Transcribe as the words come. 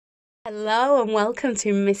Hello and welcome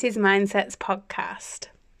to Mrs. Mindset's podcast.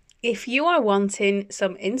 If you are wanting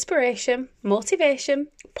some inspiration, motivation,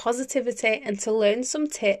 positivity, and to learn some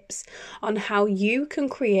tips on how you can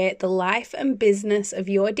create the life and business of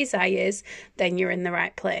your desires, then you're in the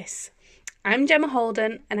right place. I'm Gemma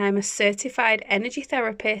Holden and I'm a certified energy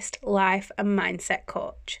therapist, life and mindset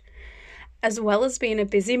coach, as well as being a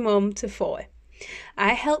busy mum to four.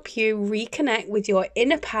 I help you reconnect with your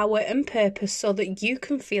inner power and purpose so that you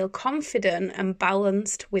can feel confident and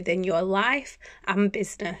balanced within your life and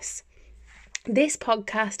business. This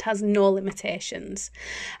podcast has no limitations,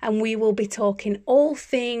 and we will be talking all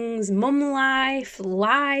things mum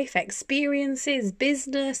life, experiences,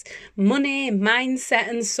 business, money, mindset,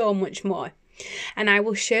 and so much more. And I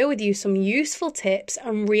will share with you some useful tips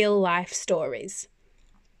and real life stories.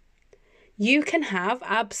 You can have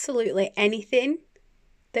absolutely anything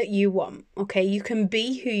that you want, okay? You can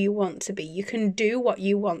be who you want to be. You can do what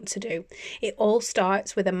you want to do. It all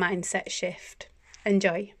starts with a mindset shift.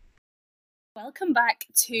 Enjoy. Welcome back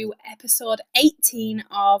to episode 18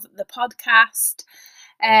 of the podcast.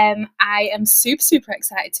 I am super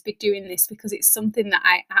excited to be doing this because it's something that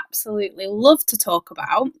I absolutely love to talk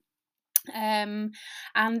about. And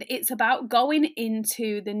it's about going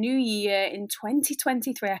into the new year in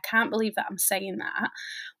 2023. I can't believe that I'm saying that,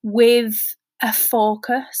 with a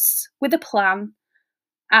focus, with a plan,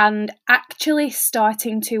 and actually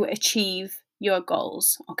starting to achieve your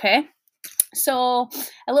goals. Okay, so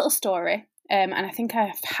a little story, and I think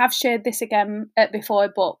I have shared this again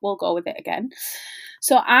before, but we'll go with it again.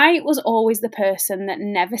 So I was always the person that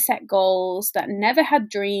never set goals, that never had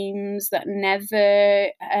dreams, that never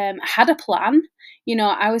had a plan. You know,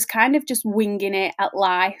 I was kind of just winging it at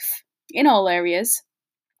life in all areas.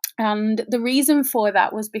 And the reason for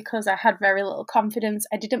that was because I had very little confidence.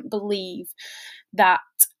 I didn't believe that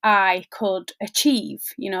I could achieve.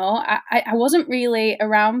 You know, I wasn't really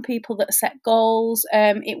around people that set goals.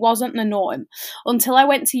 It wasn't the norm until I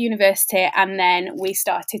went to university, and then we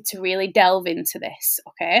started to really delve into this.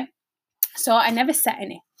 Okay, so I never set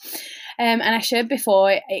any. And I shared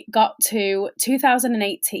before, it got to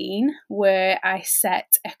 2018 where I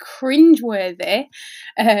set a cringeworthy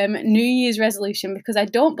New Year's resolution, because I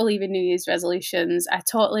don't believe in New Year's resolutions. I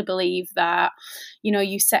totally believe that, you know,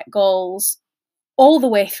 you set goals all the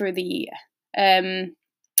way through the year.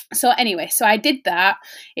 So I did that.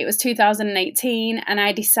 It was 2018, and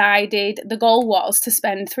I decided the goal was to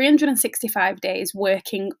spend 365 days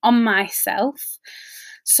working on myself.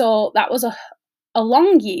 So that was a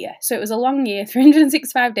long year. So it was a long year,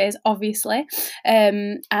 365 days, obviously.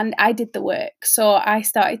 And I did the work. So I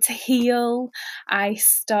started to heal. I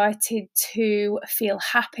started to feel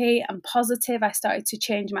happy and positive. I started to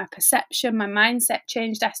change my perception. My mindset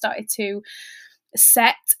changed. I started to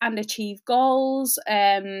set and achieve goals.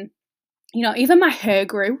 You know, even my hair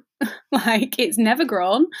grew. Like, it's never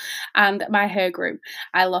grown, and my hair grew.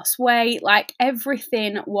 I lost weight. Like,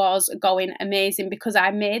 everything was going amazing because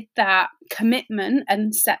I made that commitment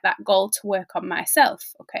and set that goal to work on myself.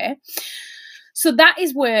 Okay, so that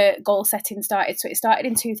is where goal setting started. So it started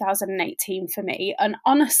in 2018 for me, and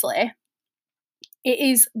honestly, it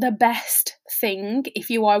is the best thing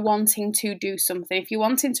if you are wanting to do something, if you're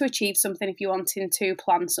wanting to achieve something, if you're wanting to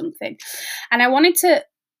plan something. And I wanted to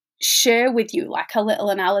share with you like a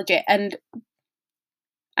little analogy, and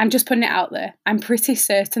I'm just putting it out there. I'm pretty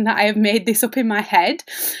certain that I have made this up in my head,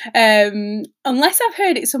 unless I've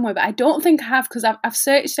heard it somewhere, but I don't think I have, because I've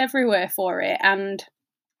searched everywhere for it and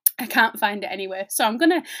I can't find it anywhere. So I'm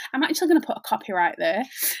actually gonna put a copyright there.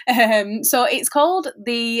 So it's called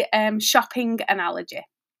the shopping analogy.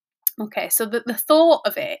 Okay, so the thought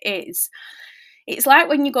of it is, it's like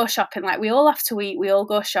when you go shopping, like we all have to eat, we all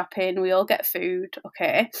go shopping, we all get food,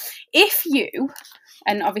 okay? If you,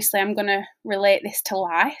 and obviously I'm going to relate this to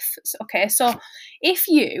life, okay? So if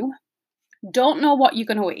you don't know what you're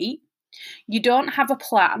going to eat, you don't have a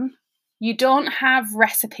plan, you don't have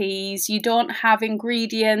recipes, you don't have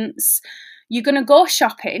ingredients, you're going to go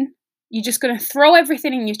shopping. You're just going to throw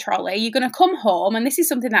everything in your trolley. You're going to come home, and this is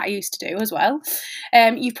something that I used to do as well.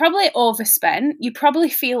 You've probably overspent. You probably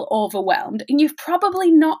feel overwhelmed, and you've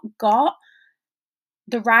probably not got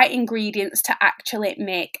the right ingredients to actually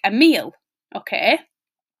make a meal, okay?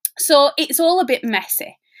 So it's all a bit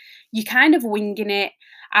messy. You're kind of winging it,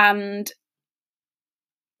 and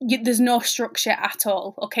there's no structure at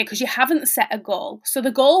all, okay? Because you haven't set a goal. So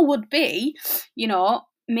the goal would be, you know,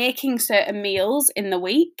 making certain meals in the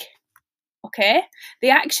week. Okay, the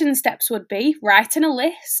action steps would be writing a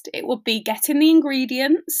list. It would be getting the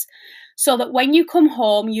ingredients so that when you come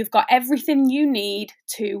home, you've got everything you need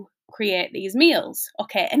to create these meals.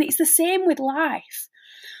 Okay, and it's the same with life.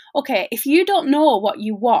 okay, if you don't know what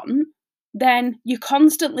you want, then you're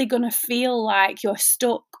constantly going to feel like you're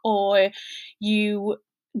stuck, or you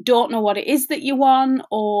don't know what it is that you want,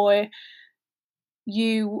 or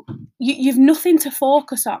you've nothing to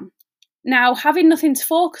focus on. Now, having nothing to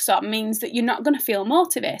focus on means that you're not going to feel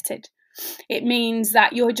motivated. It means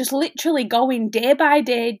that you're just literally going day by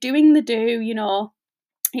day, doing the do, you know.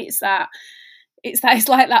 It's like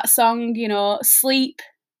that song, you know, sleep,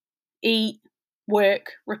 eat,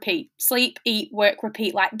 work, repeat. Sleep, eat, work,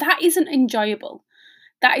 repeat. Like, that isn't enjoyable.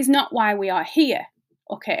 That is not why we are here.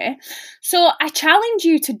 Okay. So I challenge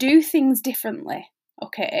you to do things differently.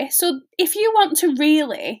 Okay. So if you want to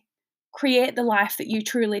really create the life that you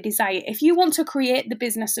truly desire, if you want to create the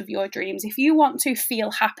business of your dreams, if you want to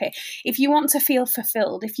feel happy, if you want to feel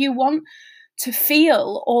fulfilled, if you want to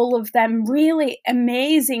feel all of them really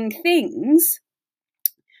amazing things,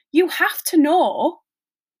 you have to know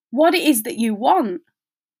what it is that you want.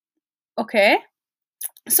 Okay?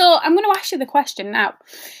 So I'm going to ask you the question now.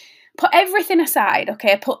 Put everything aside,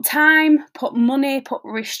 okay? Put time, put money, put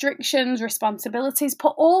restrictions, responsibilities,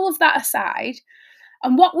 put all of that aside.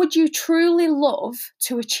 And what would you truly love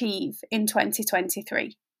to achieve in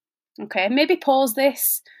 2023? Okay, maybe pause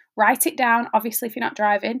this, write it down, obviously, if you're not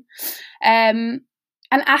driving, and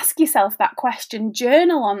ask yourself that question,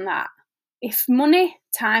 journal on that. If money,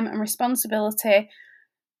 time, and responsibility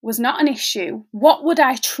was not an issue, what would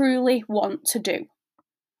I truly want to do?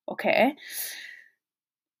 Okay.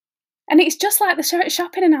 And it's just like the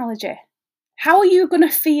shopping analogy. How are you going to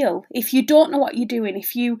feel if you don't know what you're doing,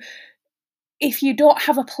 if you don't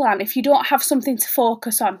have a plan, if you don't have something to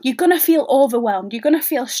focus on? You're going to feel overwhelmed. You're going to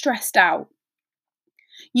feel stressed out.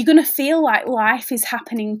 You're going to feel like life is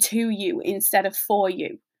happening to you instead of for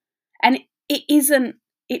you. And it isn't.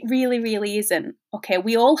 It really, really isn't. Okay,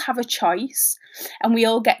 we all have a choice and we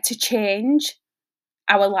all get to change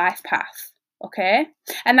our life path. Okay,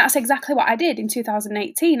 and that's exactly what I did in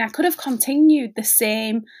 2018. I could have continued the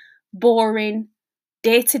same boring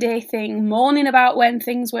day-to-day thing, moaning about when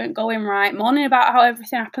things weren't going right, moaning about how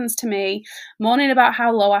everything happens to me, moaning about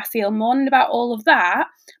how low I feel, moaning about all of that,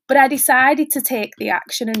 but I decided to take the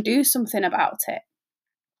action and do something about it.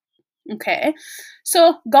 Okay,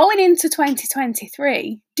 so going into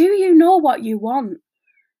 2023, do you know what you want?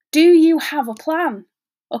 Do you have a plan?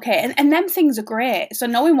 Okay, and them things are great. So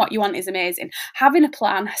knowing what you want is amazing. Having a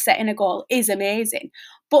plan, setting a goal is amazing.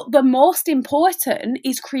 But the most important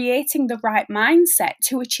is creating the right mindset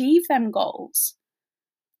to achieve them goals.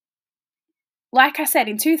 Like I said,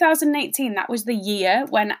 in 2018, that was the year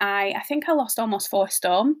when I think I lost almost 4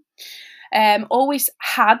 stone. Always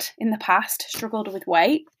had in the past struggled with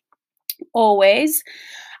weight, always.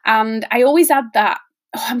 And I always had that,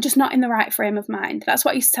 oh, I'm just not in the right frame of mind. That's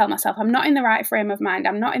what I used to tell myself. I'm not in the right frame of mind.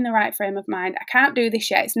 I'm not in the right frame of mind. I can't do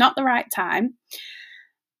this yet. It's not the right time.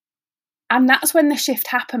 And that's when the shift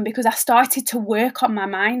happened, because I started to work on my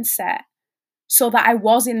mindset so that I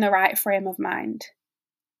was in the right frame of mind.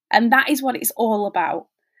 And that is what it's all about.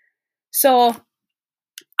 So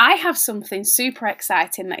I have something super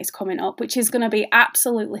exciting that is coming up, which is going to be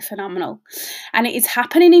absolutely phenomenal. And it is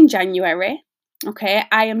happening in January. Okay,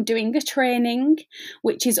 I am doing a training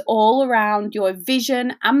which is all around your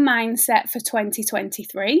vision and mindset for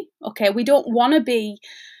 2023. Okay, we don't want to be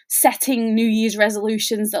setting New Year's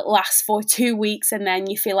resolutions that last for 2 weeks and then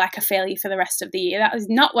you feel like a failure for the rest of the year. That is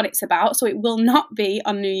not what it's about. So it will not be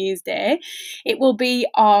on New Year's Day. It will be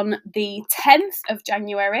on the 10th of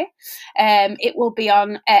January. It will be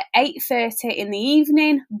on at 8:30 in the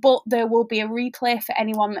evening, but there will be a replay for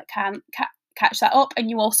anyone that can catch that up, and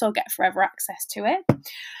you also get forever access to it.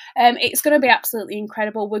 It's going to be absolutely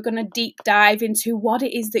incredible. We're going to deep dive into what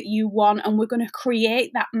it is that you want, and we're going to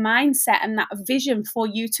create that mindset and that vision for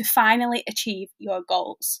you to finally achieve your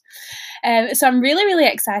goals. So I'm really, really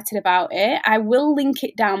excited about it. I will link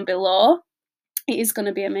it down below. It is going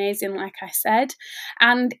to be amazing, like I said,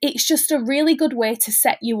 and it's just a really good way to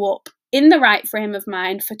set you up in the right frame of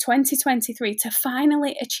mind for 2023 to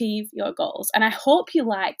finally achieve your goals. And I hope you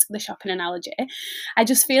liked the shopping analogy. I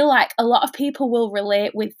just feel like a lot of people will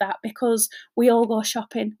relate with that, because we all go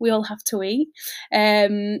shopping, we all have to eat.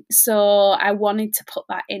 So I wanted to put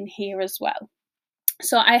that in here as well.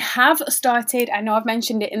 So I have started, I know I've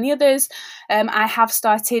mentioned it in the others, I have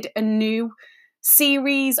started a new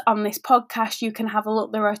series on this podcast. You can have a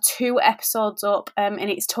look. There are 2 episodes up, and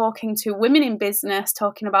it's talking to women in business,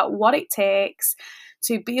 talking about what it takes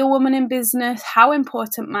to be a woman in business, how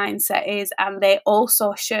important mindset is, and they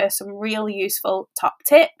also share some really useful top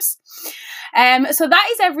tips. So that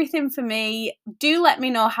is everything for me. Do let me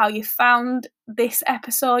know how you found this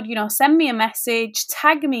episode. You know, send me a message,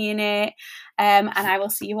 tag me in it, and I will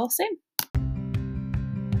see you all soon.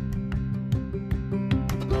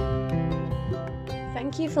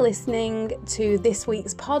 Thank you for listening to this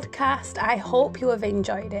week's podcast. I hope you have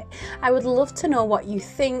enjoyed it. I would love to know what you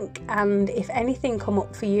think, and if anything come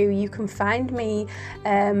up for you, you can find me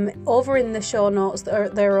over in the show notes.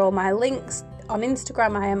 There are all my links. On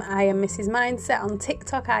Instagram, I am Mrs. Mindset. On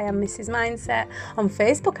TikTok, I am Mrs. Mindset. On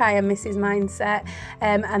Facebook, I am Mrs. Mindset.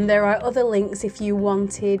 And there are other links if you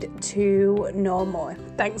wanted to know more.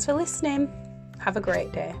 Thanks for listening. Have a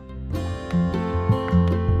great day.